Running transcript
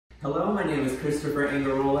Hello, my name is Christopher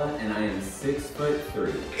Angarola, and I am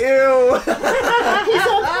 6'3". Ew! He's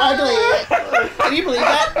so ugly. Can you believe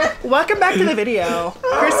that? Welcome back to the video.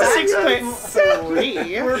 Chris is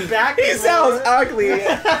 6'3". We're back. He sounds ugly.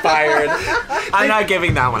 Fired. I'm not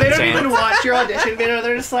giving that one a They chance. don't even watch your audition video.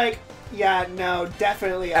 They're just like, yeah, no,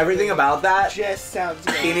 definitely. Everything about that. just sounds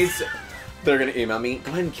good. He needs. They're gonna email me.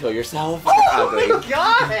 Go ahead and kill yourself. Oh Ugly. my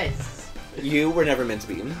god! You were never meant to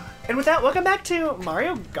be. And with that, welcome back to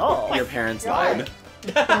Mario Golf. Your parents God.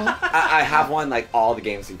 lied. I have won like all the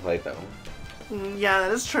games you played though. Yeah,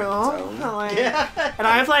 that is true. So- And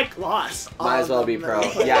I've like lost. all Might as well of be them, pro.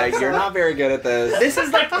 though. Yeah, you're not very good at this. This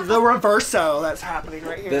is like the reverso that's happening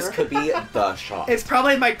right here. This could be the shot. It's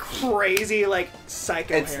probably my crazy like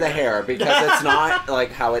psycho. It's the hair because it's not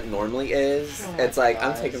like how it normally is. Oh my it's like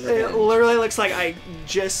I'm gosh. taking It revenge. literally looks like I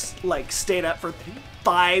just like stayed up for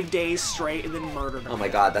 5 days straight and then murdered him. Oh my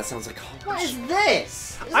god, that sounds like What is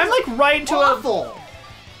this? I'm like right into awful.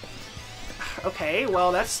 Okay,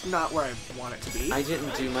 well that's not where I want it to be. I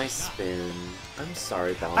didn't do my spin. I'm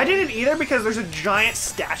sorry, Bob. I didn't either because there's a giant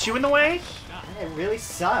statue in the way. It really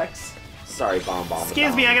sucks. Sorry, Bomb.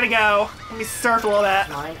 Excuse me, I gotta go. Let me surf a little bit.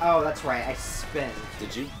 Mine. Oh, that's right. I spin.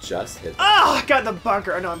 Did you just hit? Oh, I got in the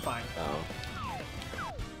bunker. Oh, no, I'm fine.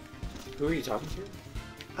 Oh. Who are you talking to?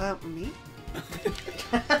 Me?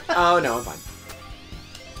 Oh no, I'm fine.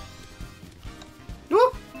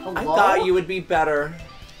 Whoop. Hello? I thought you would be better,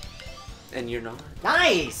 and you're not.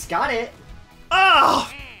 Nice. Got it.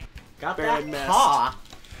 Oh, Got Barely that. missed. Paw.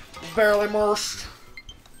 barely immersed.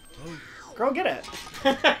 Girl, get it.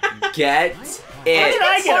 Get Why did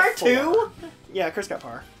I it. get Par a 4? two? Yeah, Chris got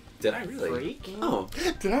par. Did I really? Freak. Oh.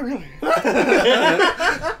 Did I really?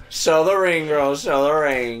 Show the ring, girl. Show the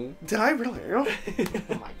ring. Did I really? Oh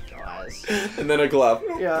my gosh. And then a glove.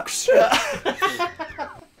 Yeah.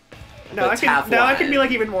 The Taff now I line. can be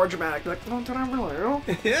like even more dramatic. Be like, oh, did I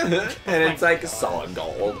really? And it's like solid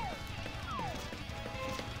gold.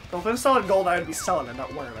 Well, if it was solid gold, I would be selling it,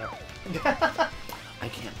 not wearing it. I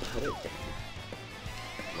can't put it down.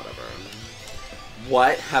 Whatever.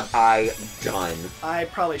 What have I done? I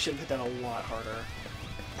probably should have hit that a lot harder.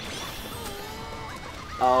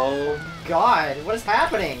 Oh, God, what is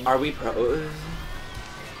happening? are we pro?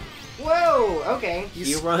 Whoa. Okay.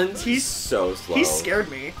 He runs. he's- so slow. He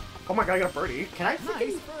scared me. Oh my god, I got a birdie. Can I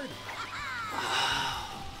freaking?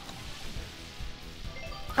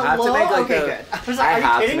 I have to Hello? make like Okay, the- good. I was I like, are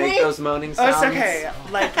have you to kidding make me? those moaning Oh, sounds. it's okay.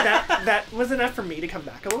 Like that was enough for me to come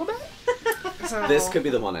back a little bit. So, This could be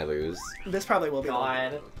the one I lose. This probably will be. the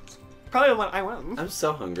one. God. Probably the one I win. I'm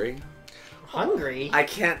so hungry. Hungry. I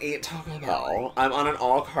can't eat Taco Bell. I'm on an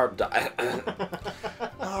all-carb diet.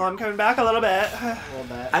 Oh, I'm coming back a little bit. A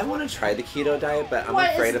little bit. I want to try the keto diet, but I'm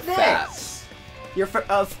What afraid is of fat. this?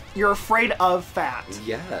 You're afraid of fat.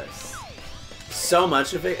 Yes. So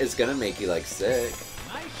much of it is gonna make you like sick.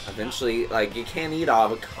 Eventually, like you can't eat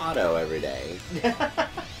avocado every day.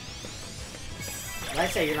 And I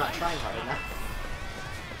say you're not trying hard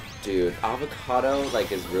enough. Dude, avocado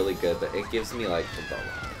like is really good, but it gives me like the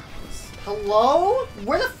bones. Hello?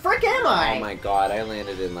 Where the frick am I? Oh my god, I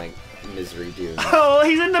landed in like misery dude. Oh,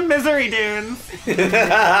 he's in the misery dunes.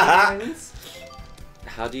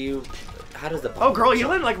 How does the Oh, girl, you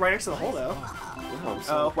landed like right next to the hole though. Wow, I'm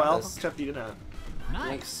so Oh well, impressed. except you didn't. I'm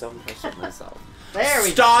like so impressed with myself. There we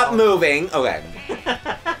Stop go. moving. Okay.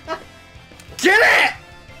 Get it!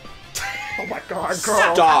 Oh my god,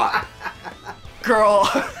 girl. Stop. Girl.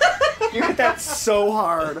 You hit that so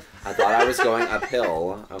hard. I thought I was going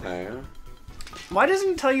uphill. Okay. Why doesn't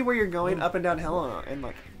it tell you where you're going up and downhill in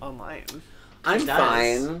like online? I'm It does.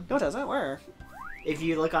 fine. No, it doesn't. Where? If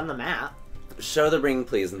you look on the map. Show the ring,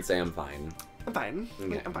 please, and say I'm fine. I'm fine.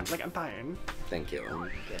 Okay. I'm fine. Like I'm fine. Thank you.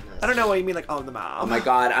 Goodness. I don't know what you mean, like on the map. Oh my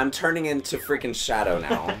god, I'm turning into freaking Shadow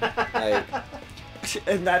now. Like,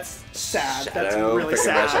 And that's sad. Shadow, That's really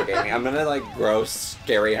freaking Rush sad. Gaming. I'm gonna like grow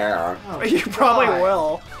scary hair. Oh, You probably God.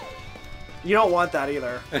 will. You don't want that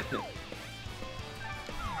either.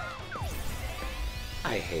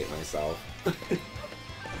 I hate myself.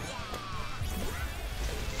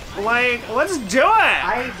 Like, let's do it!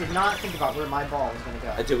 I did not think about where my ball was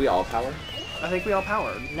gonna go. Do we all power? I think we all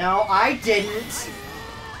powered. No, I didn't.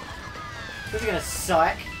 This is gonna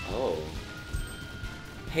suck. Oh.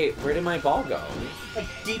 Hey, where did my ball go? Like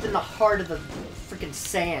deep in the heart of the freaking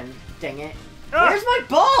sand. Dang it. Ah! Where's my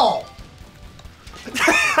ball?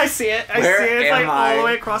 I see it. I Where see it. It's like am all I? the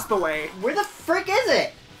way across the way. Where the frick is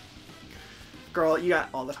it? Girl, you got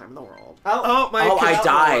all the time in the world. Oh, my Oh, I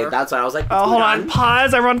controller. died. That's why I was like, Oh, "It's hold done." on.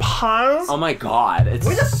 Pause. Everyone pause. Oh my god. It's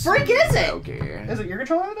Where the frick is it? Okay. Is it your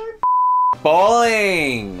controller over there?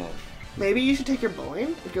 Bowling! Maybe you should take your bowling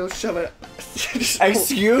and go shove it.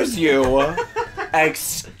 Excuse you.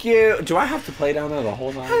 Excuse. Do I have to play down there the whole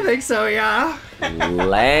I time? think so, yeah.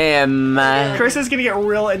 Lame. Chris is gonna get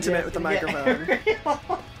real intimate with the microphone.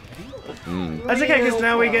 That's okay, because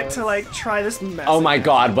now we get to like try this mess. Oh my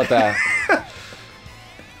god, what the?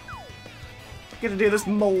 Get to do this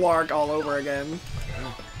malark all over again.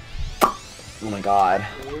 Oh my god.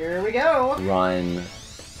 Here we go. Run.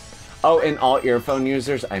 Oh, and all earphone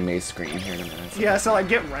users, I may scream here in a minute. Yeah, so like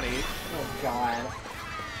get ready. Oh god.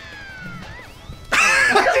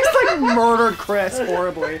 Just like murdered Chris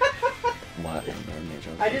horribly. What?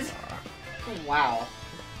 I just. Wow.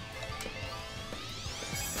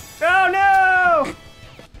 Oh no!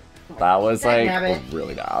 That was like Dangnabbit.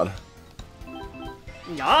 really bad.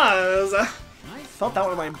 Yes! Felt that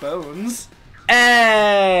one in my bones.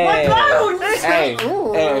 Hey! My bones! Hey!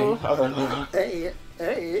 Ooh. Hey! Hey,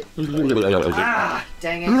 hey. Ah,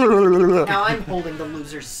 dang it. Now I'm holding the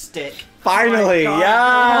loser's stick. Finally! Oh,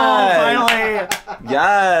 Yes! finally!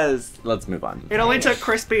 Yes! Let's move on. It only took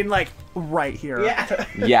Chris being like right here. Yeah.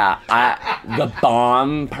 Yeah, the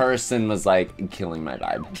bomb person was like killing my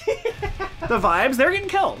vibe. The vibes, they're getting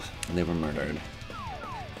killed. They were murdered.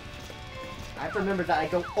 I have to remember that I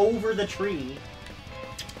go over the tree.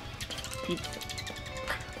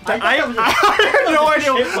 I thought that was had no a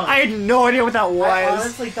idea. chipmunk. I had no idea what that I was.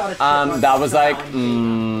 honestly thought it's That was like,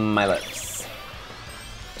 my lips.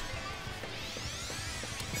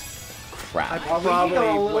 Crap. I We probably go a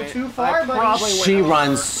little went too far, I buddy. probably went She over.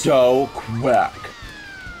 runs so quick.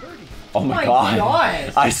 Oh my my god.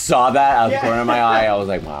 gosh. I saw that out of the Yeah. corner of my eye. I was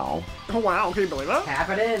like, wow. Oh wow, can you believe that? Tap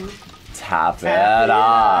it in. Tap it Tap it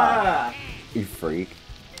up. up. You freak.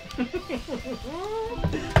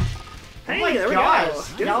 Hey, my there we gosh.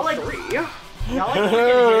 go. Get Y'all it like- three. Y'all like freaking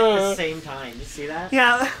hit at the same time. You see that?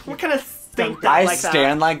 Yeah, what kind of think that I like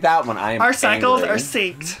stand that? like that when I am Our cycles angry. are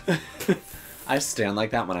synced. I stand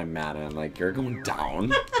like that when I'm mad and I'm like, you're going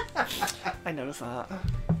down. I noticed that.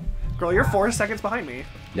 Girl, you're 4 seconds behind me.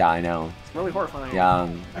 Yeah, I know. It's really horrifying. Yeah.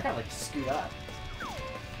 I gotta like scoot up.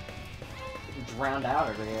 Getting drowned out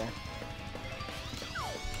over here.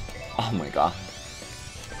 Oh my god.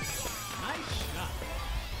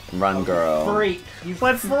 Run, girl. Freak. You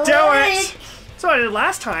Let's freak. do it! That's what I did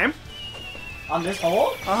last time. On this hole?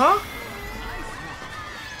 Uh-huh.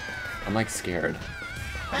 I'm like scared.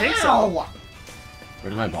 I think so. Ow! Where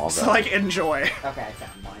did my ball go? So, like, enjoy. Okay, I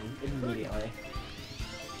found one immediately.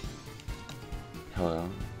 Hello.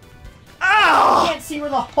 I Oh! can't see where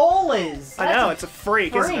the hole is. I know, it's a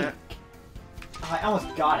freak, isn't it? Oh, I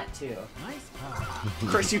almost got it too.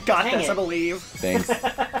 Chris, you got Dang this, it. I believe. Thanks.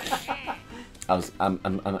 Just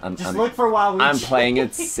look for a while. I'm playing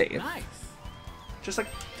it safe. Just like,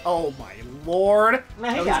 oh my lord.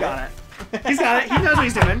 Man, he Oh, got he's got it. He's got it. He knows what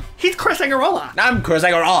he's doing. He's Chris Angarola. I'm Chris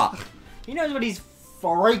Agorola. He knows what he's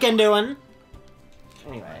freaking doing.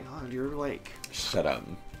 Anyway. God, you're like... Shut up.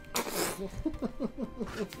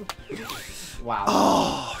 Wow.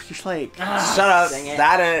 Oh, you're like... Shut up. dang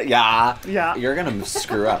it. Yeah. Yeah. You're gonna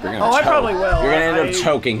screw up. You're gonna Oh, I choke. probably will. You're gonna end up I-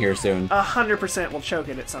 choking here soon. 100% will choke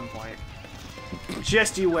it at some point.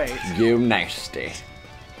 Just you wait. You nasty.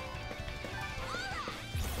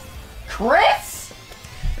 Chris?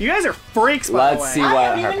 You guys are freaks, by the Let's way. see I what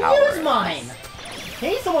haven't her even power used is. mine.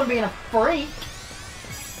 He's the one being a freak.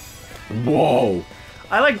 Whoa.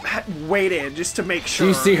 I like waited just to make Do sure.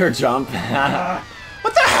 you see her jump?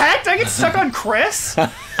 What the heck? Did I get stuck on Chris?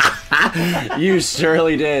 You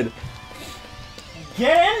surely did.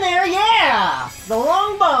 Get in there, yeah! The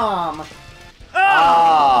long bomb.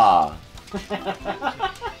 Ah.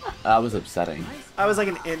 That was upsetting. I was like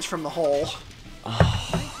an inch from the hole.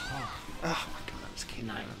 Oh my god, I just can't.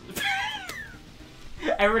 Nice.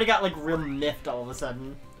 Everybody got like real miffed all of a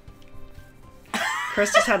sudden.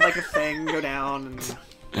 Chris just had like a thing go down and...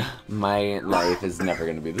 My life is never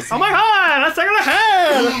gonna be the Oh same. my god! I'm second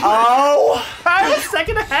ahead! Oh! I was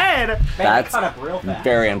second ahead! Man, That's caught up real fast.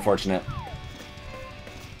 very unfortunate.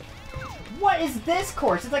 What is this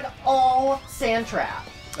course? It's like all sand trap.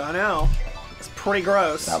 I know. It's pretty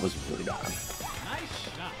gross. That was really bad.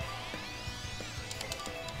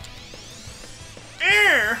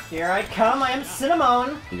 Ew. Here I come, I am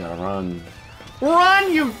Cinnamon. You gotta run.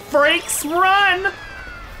 Run, you freaks! Run!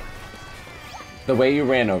 The way you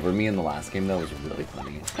ran over me in the last game, that was really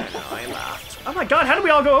funny. I laughed. Oh my god, how did we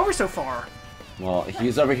all go over so far? Well,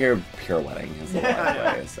 he's over here pirouetting his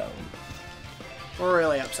way, so. We're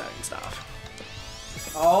really upsetting stuff.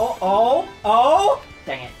 Oh!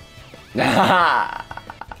 Dang it.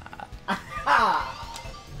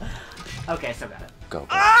 Okay, still got it. Go.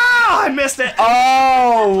 Oh, I missed it!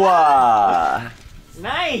 Oh!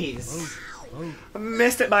 Nice! I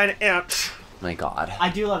missed it by an inch. My God. I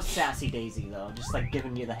do love Sassy Daisy, though. Just, like,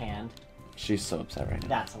 giving you the hand. She's so upset right now.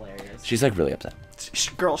 That's hilarious. She's like really upset.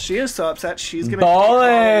 Girl, she is so upset. She's gonna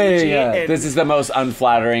Bully! and This is the most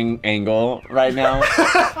unflattering angle right now.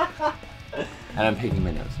 And I'm picking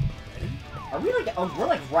my nose. Are we like? Oh, we're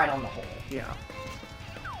like right on the hole. Yeah.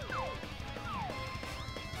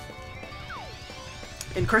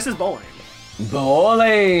 And Chris is bowling.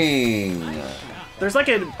 Bowling! There's like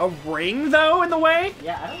a ring though in the way.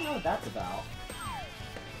 Yeah, I don't know what that's about.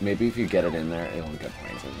 Maybe if you get it in there, it'll get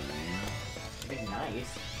points over It'd be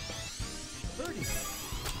nice.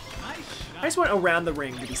 I just went around the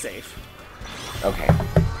ring to be safe. there. Okay,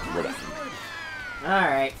 we're done.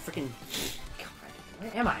 Alright, freaking. God,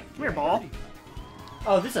 where am I? Come here, ball.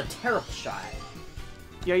 Oh, this is a terrible shot.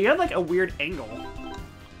 Yeah, you had like a weird angle.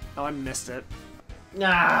 Oh, I missed it.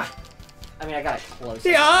 Nah. I mean, I got it close.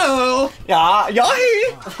 Yeah. Yeah, yeah.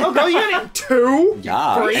 Oh, girl, you had it two.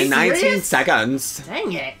 Yeah, in 19 serious? seconds.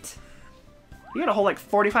 Dang it. You had a whole like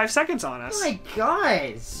 45 seconds on us. Oh my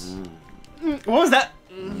gosh. What was that?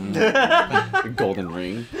 Golden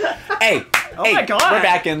ring. Hey, Oh hey, my God. we're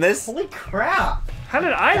back in this. Holy crap. How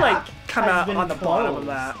did I like come has out been on the bottom of closed.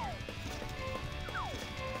 that?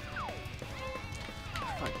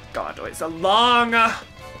 Oh my God, wait so long.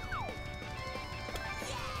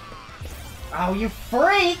 Oh, you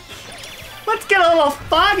freak. Let's get a little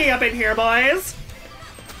foggy up in here, boys.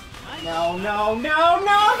 No, no, no, no,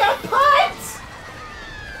 I got punt!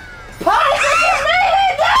 Punt! You made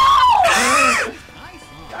it!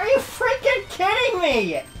 No! Are you freaking kidding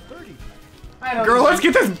me? I don't Girl, even, let's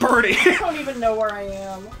get this birdie. I don't even know where I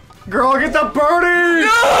am. Girl, get the birdie.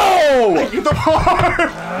 No! Get the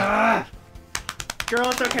par. Girl,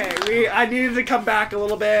 it's okay. I needed to come back a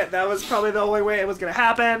little bit. That was probably the only way it was gonna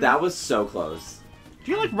happen. That was so close.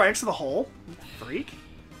 Do you like right next to the hole? Freak.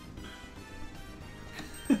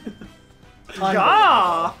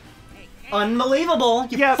 Yeah. Unbelievable,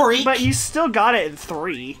 you Yeah, freak. but you still got it in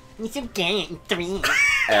 3. You still getting it in 3.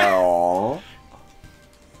 Oh.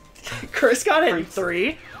 Chris got it in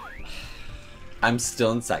 3. I'm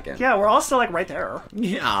still in second. Yeah, we're all still like right there.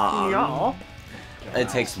 Yeah. Yeah. It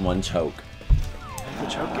takes one choke. The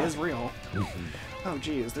choke is real. Oh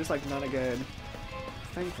geez, there's like not a good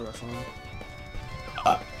thing for this one.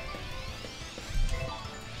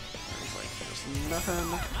 There's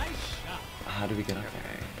nothing. How do we get up there?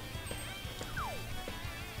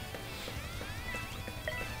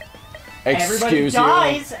 Everybody Excuse you.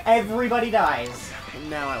 dies. Everybody dies. Okay,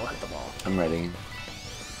 now I will hit the ball. I'm ready.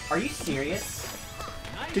 Are you serious?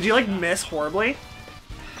 Did you like miss horribly?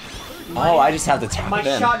 Oh, I just have to tap My it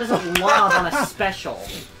in. shot doesn't lob on a special.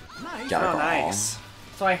 Got it Oh, all. nice.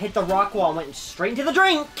 So I hit the rock wall and went straight into the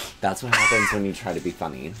drink. That's what happens when you try to be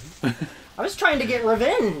funny. I was trying to get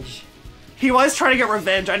revenge. He was trying to get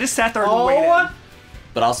revenge. I just sat there and Oh, waited.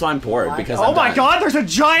 But also I'm bored because Oh I'm my done. God! There's a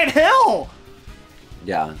giant hill.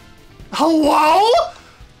 Yeah. Hello?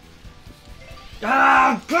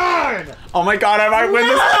 ah, God! Oh my God, I might win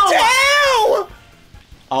this No! too!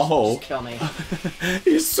 Oh. Just kill me.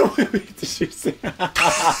 He's so Did you see? Girl,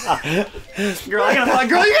 I gotta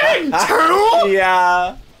girl, you got it in 2?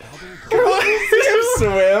 Yeah. Girl, You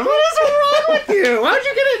swim? what is wrong with you? How'd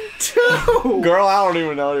you get it in 2? Girl, I don't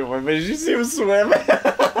even know anymore, but did you see him swim?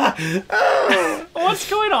 What's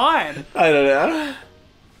going on? I don't know.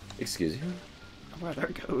 Excuse you? Well, there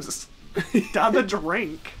it goes. Down the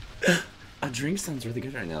drink. A drink sounds really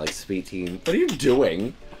good right now, like sweet tea. What are you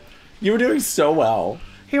doing? You were doing so well.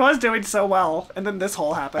 He was doing so well, and then this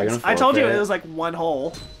hole happens. gonna I told you forfeit? it was like one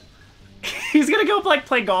hole. He's gonna go like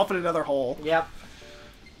play golf in another hole. Yep.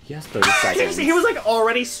 He has 30 seconds. He was like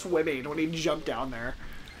already swimming when he jumped down there.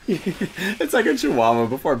 It's like a chihuahua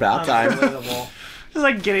before bath time. Unbelievable. Just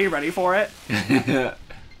like getting ready for it.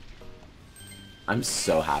 I'm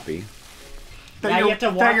so happy. That Now you're, you have to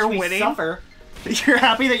that watch you're me winning. suffer. You're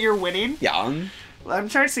happy that you're winning? Yeah. I'm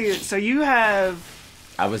trying to see it. So you have,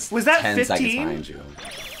 I was that 10 seconds 15? behind you.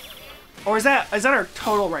 or is that our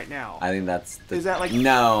total right now? I think that's the... Is that like-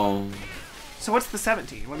 No. So what's the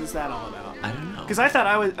 17? What is that all about? I don't know. Because I thought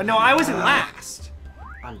I was, no, I was in last.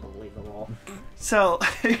 Unbelievable. So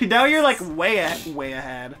now you're like way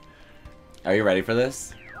ahead. Are you ready for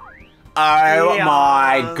this? Oh Yes.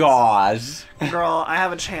 my gosh. Girl, I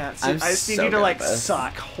have a chance. I'm I just need so you to good like at this.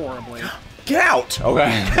 suck horribly. Get out!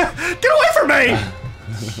 Okay. Get away from me!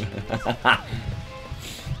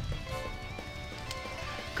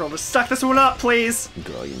 Girl, just suck this one up, please.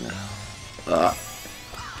 Girl, you know.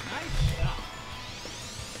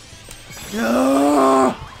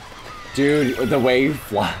 Dude, the way you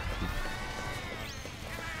fly.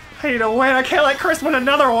 I need to win. I can't let Chris win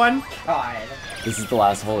another one. God. This is the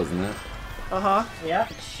last hole, isn't it? Uh-huh.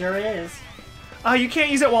 Yep, it sure is. Oh, you can't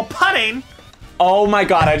use it while putting. Oh my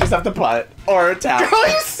god, I just have to putt. Or tap. Girl,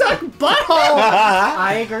 you suck butthole.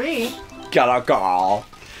 I agree. Gotta go.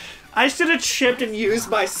 I should have chipped and used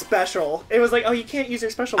my special. It was like, oh, you can't use your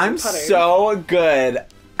special while I'm putting. so good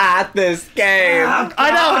at this game. Oh,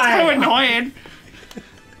 I know, it's kind of God. annoying.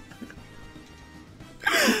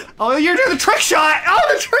 Oh, you're doing the trick shot!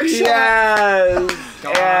 Oh, the trick shot! Yes!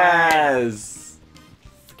 God. Yes!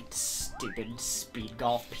 Stupid speed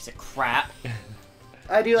golf piece of crap.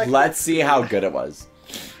 I do like. Let's see how good it was.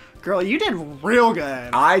 Girl, you did real good.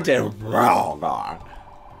 I did real good.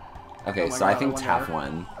 Okay, Oh my so God, I I think wonder. Taff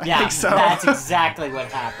won. Yeah, think so. that's exactly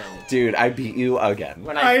what happened. Dude, I beat you again.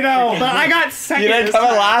 When I know, freaking- but I got second. You didn't this come in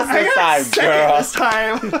time. last I this got time, second girl. this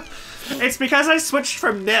time. It's because I switched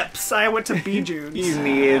from Nips. I went to Bee Junes. You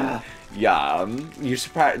need... Yum. You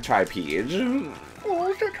should try Peach.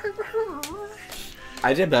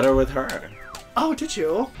 I did better with her. Oh, did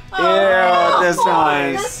you? Oh, Ew, this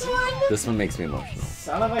one. This one? This one makes me emotional.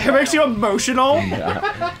 Son of a It makes you emotional.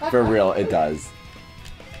 Yeah, for real, it does.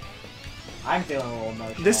 I'm feeling a little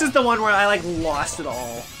emotional. This is the one where I like lost it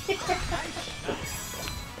all. Did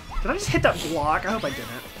I just hit that block? I hope I didn't.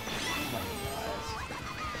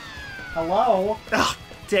 Hello? Ugh,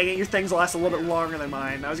 dang it, your things last a little bit longer than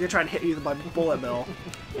mine. I was gonna try and hit you with my bullet bill.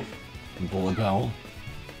 Bullet bell.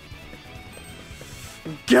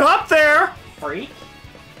 Get up there! Freak?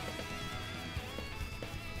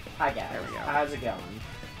 Hi guys. There we go. How's it going?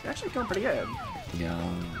 You're actually going pretty good.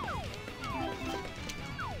 Yeah.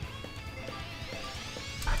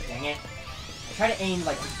 Ah, dang it. I try to aim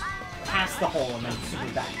like past the hole and then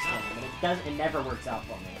super back swing, but it does. It never works out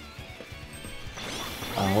for me.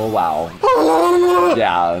 Oh, wow.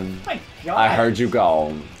 Yeah. My God. I heard you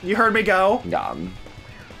go. You heard me go. Yeah.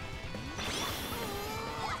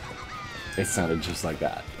 It sounded just like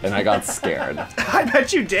that. And I got scared. I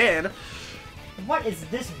bet you did. What is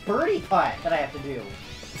this birdie putt that I have to do?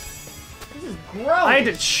 This is gross. I had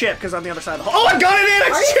to chip because on the other side of the hole. Oh, I got it in!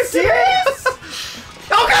 I Are you chipped serious? it!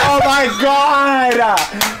 Okay! Oh my god!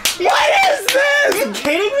 What is this? Are you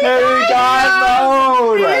kidding me? Hey, God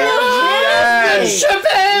mode! Yes!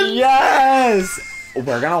 Yes! Yes!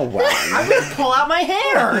 We're gonna win. I'm gonna pull out my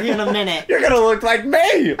hair in a minute. You're gonna look like me!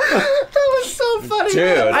 That was so funny.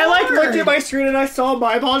 Dude. I like looked at my screen and I saw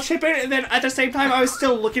my ball chipping, and then at the same time I was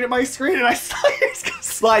still looking at my screen and I saw yours go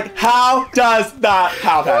slide. Like, how does that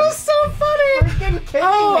happen? That was so funny. Freaking kidding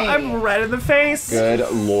Oh, me. I'm red in the face. Good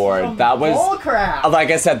lord. Some That was... bull crap. Like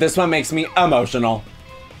I said, this one makes me emotional.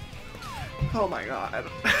 Oh my god.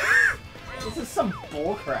 This is some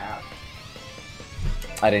bull crap.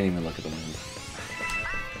 I didn't even look at the wind.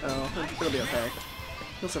 Oh, it'll be okay.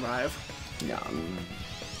 You'll survive. Yeah.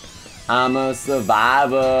 I'm a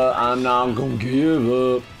survivor. I'm not gonna give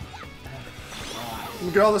up. Let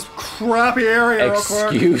me get all this crappy area real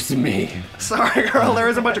quick. Excuse me. Sorry, girl. There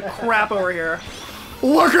is a bunch of crap over here.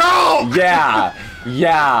 Look out! Yeah.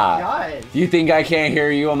 Yeah. Guys. You think I can't hear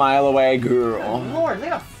you a mile away, girl? Lord, look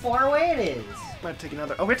how far away it is. I'm gonna take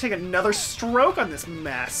another. Oh, we're gonna take another stroke on this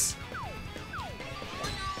mess.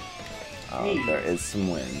 Oh, there is some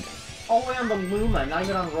wind. All the way on the Luma, not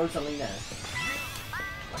even on Rosalina.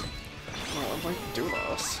 Oh, I'm going to do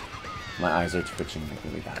this. My eyes are twitching like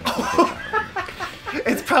really bad.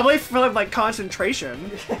 It's probably for like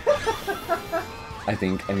concentration. I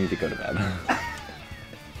think I need to go to bed.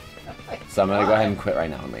 So I'm gonna go ahead and quit right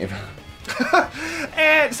now and leave.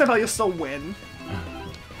 And somehow you'll still win.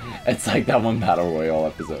 It's like that one Battle Royale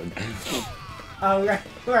episode. Oh,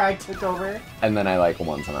 where I took over. And then I like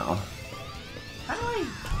won somehow. How do I...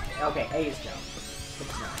 Okay, A is jump.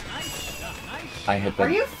 It's not. I hit the... Are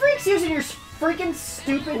you freaks using your freaking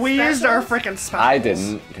stupid We used our specials? freaking spells. I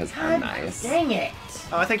didn't, because I'm God nice. dang it.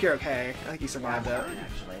 Oh, I think you're okay. I think you Yeah, survived it.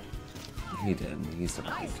 actually. He did. He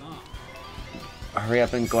survived. Hurry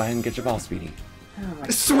up and go ahead and get your ball, Speedy. Oh my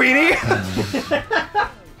Sweetie!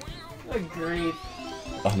 Good grief.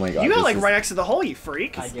 Oh my god. You got this like is- right next to the hole, you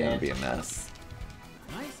freak. I It's gonna did. be a mess.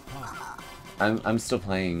 I'm still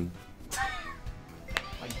playing.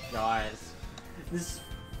 My guys. This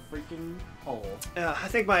freaking hole. Yeah, I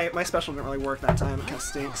think my special didn't really work that time. It kind of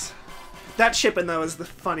stinks. That chipping though is the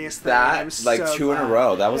funniest thing. I'm That, like so 2 in a glad.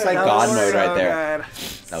 row. That was like That God was mode so right there. Good.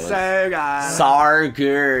 That was- So good.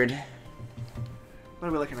 Sargard. What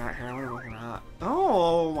are we looking at here? What are we looking at?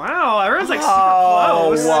 Oh, wow. Everyone's like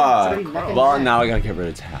Oh, super close. wow. It's gonna be Well, neck. now I gotta get rid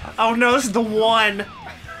of Taff. Oh no, this is the one.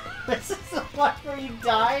 This is the one where you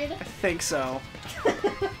died? I think so.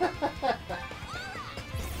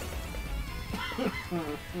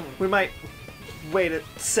 We might wait a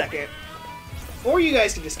second. Or you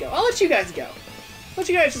guys can just go. I'll let you guys go. Let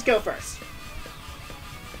you guys just go first.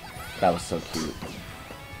 That was so cute.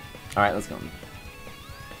 Alright, let's go.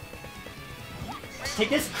 Take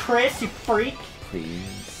this, Chris, you freak.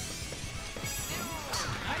 Please.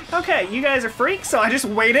 Okay, you guys are freaks, so I just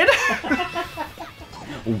waited.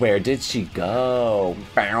 Where did she go?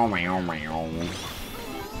 Bow, meow, meow.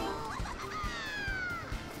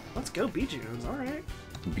 Let's go, Bee-Junes. Alright.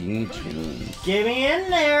 Bee-Junes. Get me in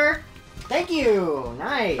there. Thank you.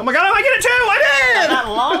 Nice. Oh my god, I get it too! I did! That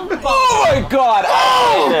long bomb. Oh my god!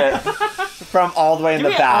 I did it! From all the way in Did the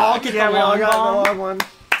we all back. get Yeah, the we all long got bomb? the long one.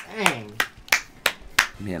 Dang.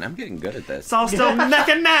 Man, I'm getting good at this. It's all still neck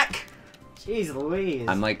and neck. Jeez Louise.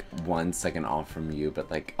 I'm like 1 second off from you, but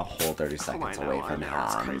like a whole 30 seconds I away know, from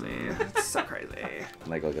it's him. crazy. It's so crazy.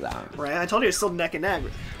 Like, look at that. Right, I told you it's still neck and neck.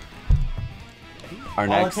 Our all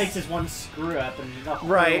next... it takes is one screw up and the whole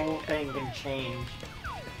Right. thing can change.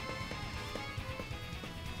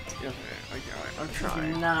 Okay, I'm It's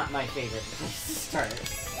trying. not my favorite place to start.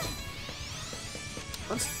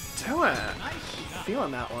 Let's do it. I'm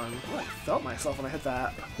feeling that one. Ooh, I felt myself when I hit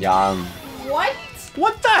that. Yeah, What?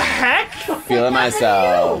 What the heck? feeling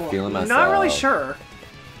myself. you? Feeling myself. Not really sure.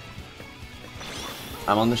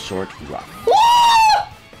 I'm on the short rock.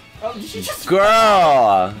 Oh, did you just...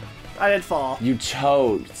 Girl! I did fall. You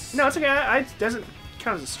choked. No, it's okay. It doesn't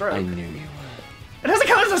count as a stroke. I knew you It doesn't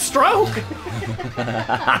count as a stroke!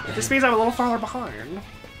 This means I'm a little farther behind.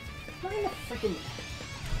 What in the freaking...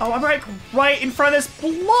 Oh, I'm like right in front of this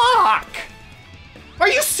block! Are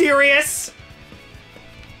you serious?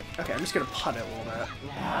 Okay, I'm just gonna putt it a little bit.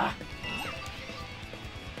 Ah.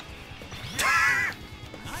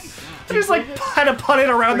 I just like had to putt it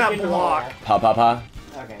around that Freaking block. hole. Pa pa pa.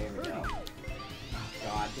 Okay, here we go. Oh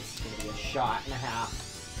god, this is gonna be a shot and a half.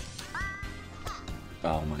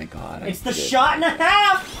 Oh my god. It's the did- shot and a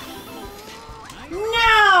half!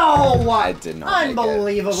 No! I did not. make it.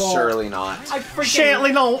 Unbelievable. Surely not. I freaking...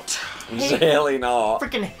 Shantley don't. Surely not.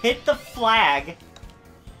 freaking hit the flag.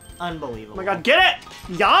 Unbelievable. Oh my god, get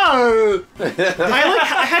it! Yo!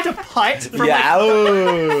 I had to putt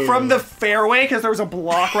from, from the fairway because there was a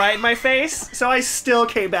block right in my face, so I still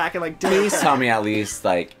came back and like Please tell me at least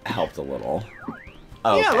like helped a little.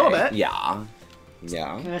 Okay. Yeah, a little bit. Yeah.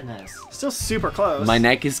 Yeah. Goodness. Still super close. My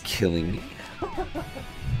neck is killing me.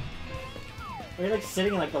 We're like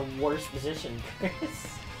sitting in like the worst position, Chris.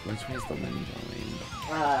 Which way is the wind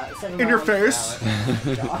going? 7 In your miles per face.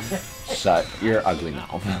 hour. God. Shut your ugly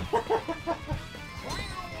mouth.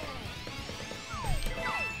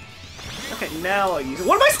 Okay, now I'll use it.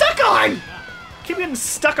 What am I stuck on? Keep getting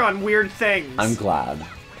stuck on weird things. I'm glad.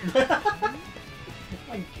 Oh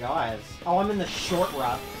my god. Oh, I'm in the short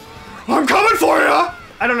rough. I'm coming for you!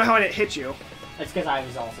 I don't know how I didn't hit you. That's because I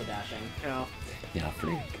was also dashing. No. Yeah,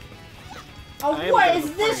 freak. Oh, I am what a bit is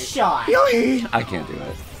of a this freak. shot? Yoey! I can't do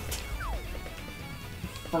it.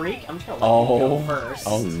 Freak? I'm just gonna let you go first.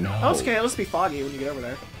 Oh no. Oh, it's okay. Let's be foggy when you get over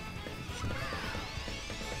there.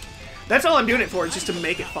 That's all I'm doing it for, is just to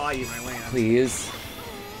make it foggy when I land. Please.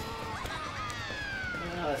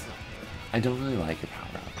 No, that's not. I don't really like your power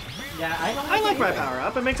up. Yeah, I don't I like it my either. power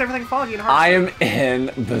up. It makes everything foggy and hard. I am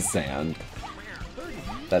in the sand.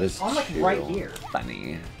 That is I'm, like, too right here.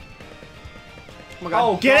 funny. Oh my god.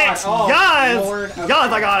 Oh, Get God. it! Oh, yes! Lord. Okay.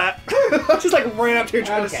 Yes, I got it! I just like ran up to you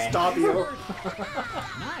trying to Okay. stop you.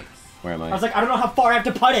 Where am I I? was like, I don't know how far I have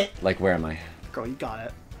to putt it. Like, where am I? Girl, you got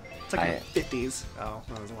it. It's like in the 50s. Oh,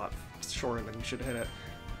 that was a lot shorter than you should have hit it.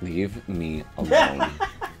 Leave me alone.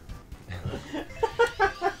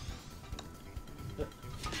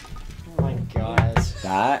 Oh my god.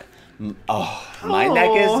 That. Oh, my neck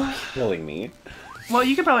is killing me. Well,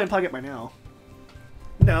 you can probably unplug it by now.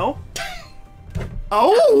 No?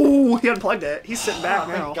 Oh! He unplugged it. He's sitting back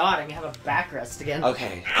Oh now. my god, I'm gonna have a backrest again.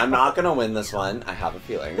 Okay, I'm not gonna win this one. I have a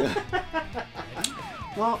feeling.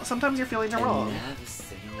 Well, sometimes your feelings are wrong.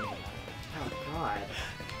 Oh god.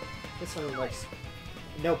 This one looks,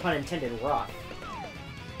 no pun intended, rough.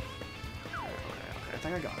 Okay, I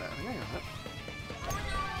think I got it.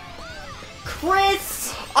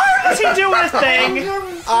 Chris! Is he doing a thing?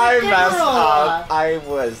 I messed up. up. I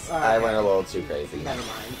went a little too crazy. Never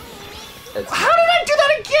mind. It's, How did I do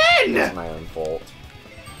that again? it's my own fault.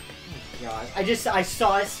 Gosh, I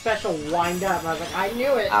saw a special wind up and I was like, I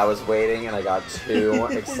knew it! I was waiting and I got too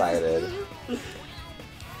excited.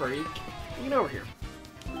 Freak. Get over here.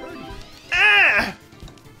 Ah!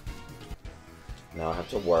 Now I have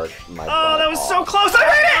to work my Oh, that was butt so off. close! I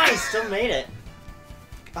made I it! still made it.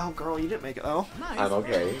 Oh, girl, you didn't make it, though. I'm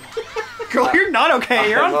okay. Girl, you're not okay.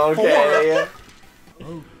 You're I'm on okay.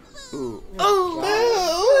 Ooh.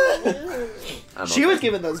 Oh, no! She was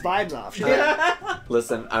giving those vibes off. She did.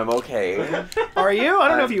 Listen, I'm okay. Are you? I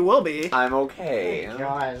don't know if you will be. I'm okay.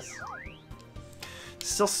 Guys.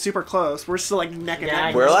 Still super close. We're still like neck and Yeah,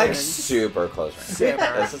 neck. We're like Right super close right Super.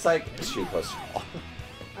 now. This is like too close to fall.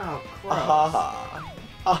 Oh, gross. Ahaha.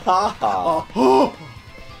 Ahaha. Oh.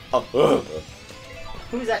 Oh.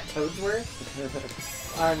 Who's that,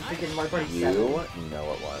 Toadsworth? I'm thinking Mario Party 7. You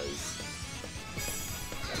know it was.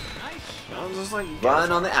 I'm just like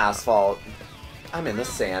Run on the asphalt. I'm in the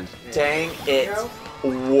sand. Dang it. Go.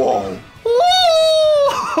 Whoa.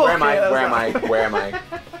 Where am I? Okay, Where am I? Where am I?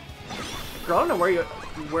 Girl, I don't know where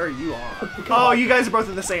you are. Oh, you guys are both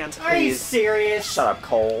in the sand. Are you Please. serious? Shut up,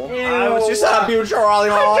 Cole. Ew. I was just Shut up, you Charlie.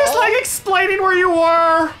 I'm just like explaining where you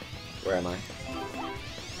were. Where am I?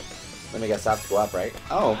 Let me guess. I have to go up, right?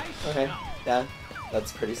 Oh, okay. Yeah,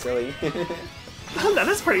 that's pretty silly. That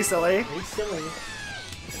is pretty silly. Pretty silly.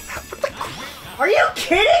 Are you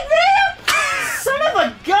kidding me? Son of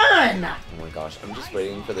a gun! Oh my gosh, I'm just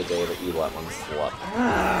waiting for the day that you let one slip.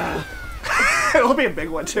 It'll be a big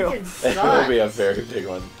one too. It It will be a sucks. very big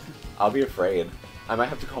one. I'll be afraid. I might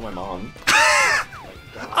have to call my mom.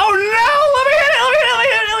 Oh no! Let me hit it! Let me hit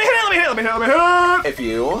it! Let me hit it! Let me hit it! Let me hit it! If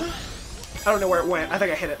you... I don't know where it went. I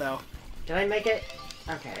think I hit it though. Did I make it?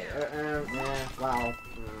 Okay. Well.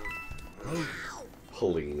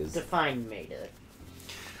 Please. Define made it.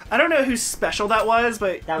 I don't know whose special that was,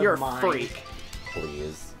 but That was you're a mine. freak.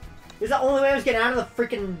 Please. It was the only way I was getting out of the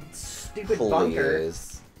freaking stupid bunker.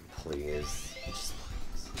 Please. Please. Just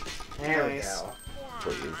There Nice.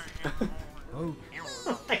 we please. go.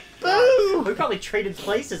 Oh my God. We probably traded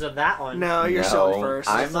places with that one. No, you're No, still first.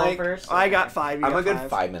 I'm Still like- first? I got 5. You I'm got a good 5.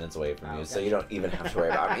 5 minutes away from you, so Okay. you don't even have to worry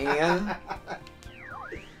about me.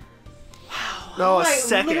 No, a Like,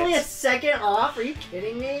 second. Literally a second off? Are you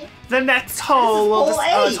kidding me? The next hole will hole just.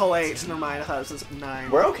 Oh, it's 8. hole 8. Never mind. I thought it was 9.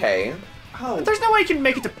 We're okay. Oh. There's no way you can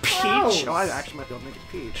make it to Peach. Gross. Oh, I actually might be able to make it to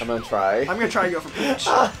Peach. I'm gonna try. I'm gonna try to go for Peach.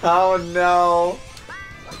 Oh no.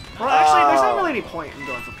 Well, actually, there's not really any point in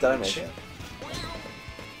going for Peach. Did I make it?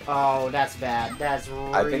 Oh, that's bad. That's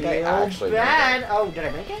real I think I actually made bad. Oh, did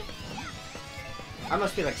I make it? I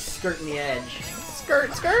must be like skirting the edge.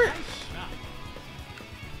 Skirt, skirt.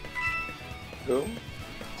 Who?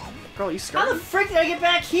 Girl, you How scared? the frick did I get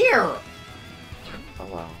back here? Oh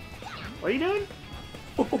wow. What are you doing?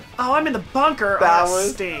 Oh, I'm in the bunker. That Oh,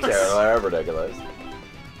 was stinks. terrible, ridiculous.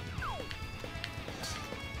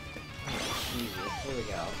 Jesus, here we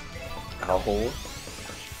go. Oh.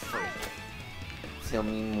 Tell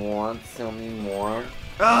me more. Tell me more.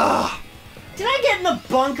 Ugh. Did I get in the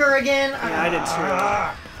bunker again? Yeah, I did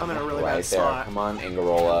too. I'm in a really Right bad there. spot. Come on,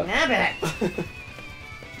 Angarola. Nab it.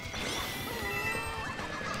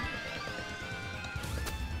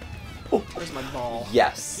 Where's my ball?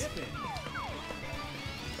 Yes.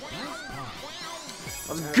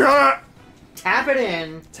 Let's go! Tap it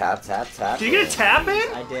in. Tap, tap, tap. Did you get a tap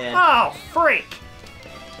in? I did. Oh, freak!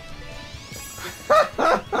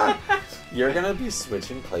 You're gonna be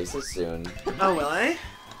switching places soon. Oh, will I?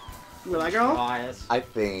 Will I, girl? Bias. I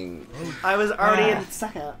think I was already in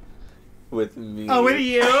second. with me. Oh, with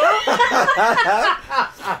you?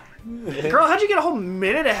 Girl, how'd you get a whole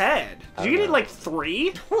minute ahead? Did you get it like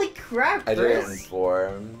 3? Holy crap, I did it in Chris.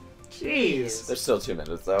 4. Jeez. There's still 2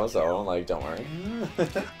 minutes though, so like, don't worry.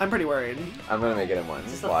 I'm pretty worried. I'm gonna make it in 1.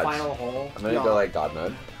 Is this the Watch. final hole? I'm gonna No. go like God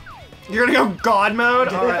mode. You're gonna go God mode?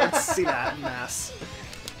 Alright, let's see that mess.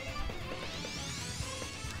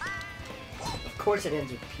 Of course it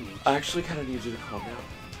ends with Peach. I actually kind of need you to calm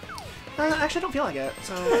down. Actually, I don't feel like it,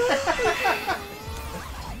 so...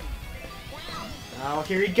 Oh,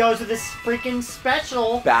 here he goes with this freaking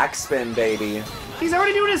special. Backspin, baby. He's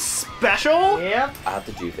already doing his special? Yep. I have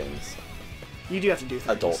to do things. You do have to do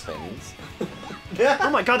things. Adult things. Oh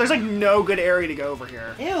my god, there's like no good area to go over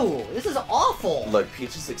here. Ew, this is awful. Look,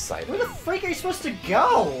 Peach is excited. Where the freak are you supposed to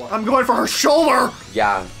go? I'm going for her shoulder!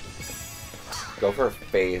 Yeah. Go for her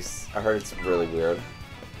face. I heard it's really weird.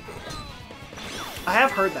 I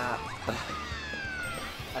have heard that.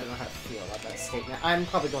 I don't know how to feel about that statement. I'm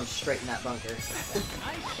probably going straight in that bunker.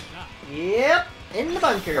 Yep, in the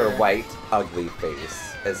bunker. Her white, ugly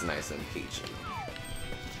face is nice and peachy.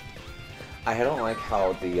 I don't like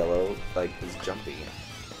how the yellow, like, is jumpy.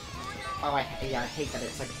 Oh, I hate that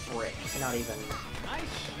it's like a brick, not even.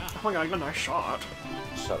 Oh my god, I got a nice shot.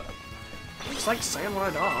 Shut up. Just like saying what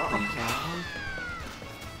I got.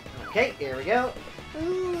 Okay, here we go.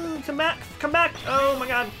 Ooh, come back, come back! Oh my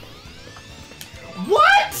god.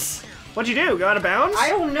 What? What'd you do? Go out of bounds? I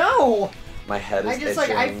don't know. My head is I just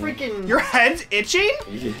itching. like, I freaking. Your head's itching?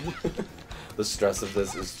 The stress of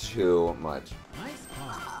this is too much.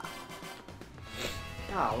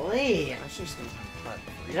 Golly. I should just go putt.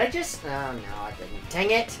 Did I just? Oh, no, I didn't.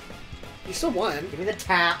 Dang it. You still won. Give me the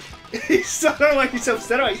tap. You still don't like you're so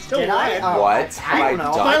upset about it. You still Did won. I? Oh, What? I don't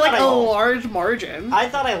know. By By like a I large margin. I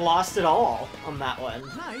thought I lost it all on that one.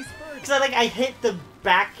 Nice bird. Because I hit the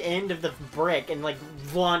back end of the brick and like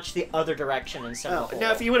launched the other direction instead of the Now,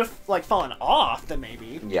 hole. if you would have like fallen off, then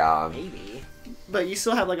maybe. Yeah. Maybe. But you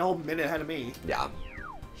still have like a whole minute ahead of me. Yeah.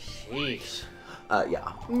 Sheesh.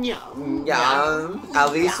 Yeah. Yeah. Yeah.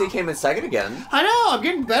 At least he came in second again. I know. I'm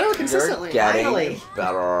getting better consistently. You're getting Finally.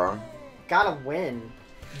 better. Gotta win.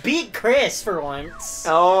 Beat Chris for once.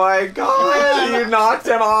 Oh my god, you knocked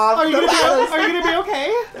him off. Are you the gonna balance. be? Are you gonna be okay?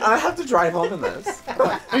 I have to drive home in this.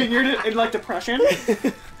 And you're in like depression.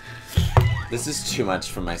 This is too much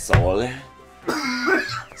for my soul.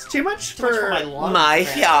 It's too much Too much for for my lungs, My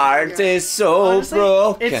man. heart is so Honestly,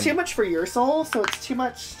 broken. It's too much for your soul, so it's too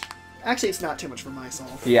much. Actually, it's not too much for my soul.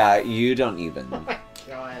 Yeah, you don't even.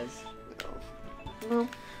 Guys. No.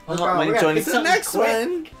 Well, Bro, when we you gotta join pick us the something next quick.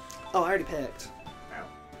 one. Oh, I already picked.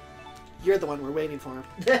 You're the one we're waiting for.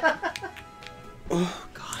 Oh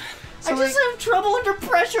god. I just have trouble under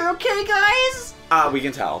pressure, okay, guys? We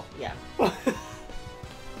can tell. Yeah.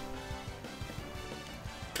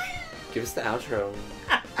 Give us the outro.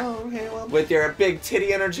 Oh, okay, well. With your big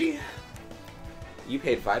titty energy. You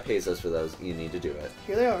paid 5 pesos for those. You need to do it.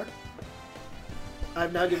 Here they are.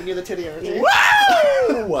 I've now given you the titty energy.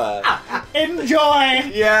 Woo! Enjoy!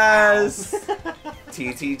 Yes!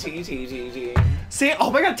 T T T T T T. See? Oh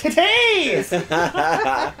my god, titties!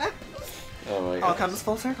 Oh my god. All comes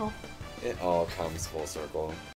full circle. It all comes full circle.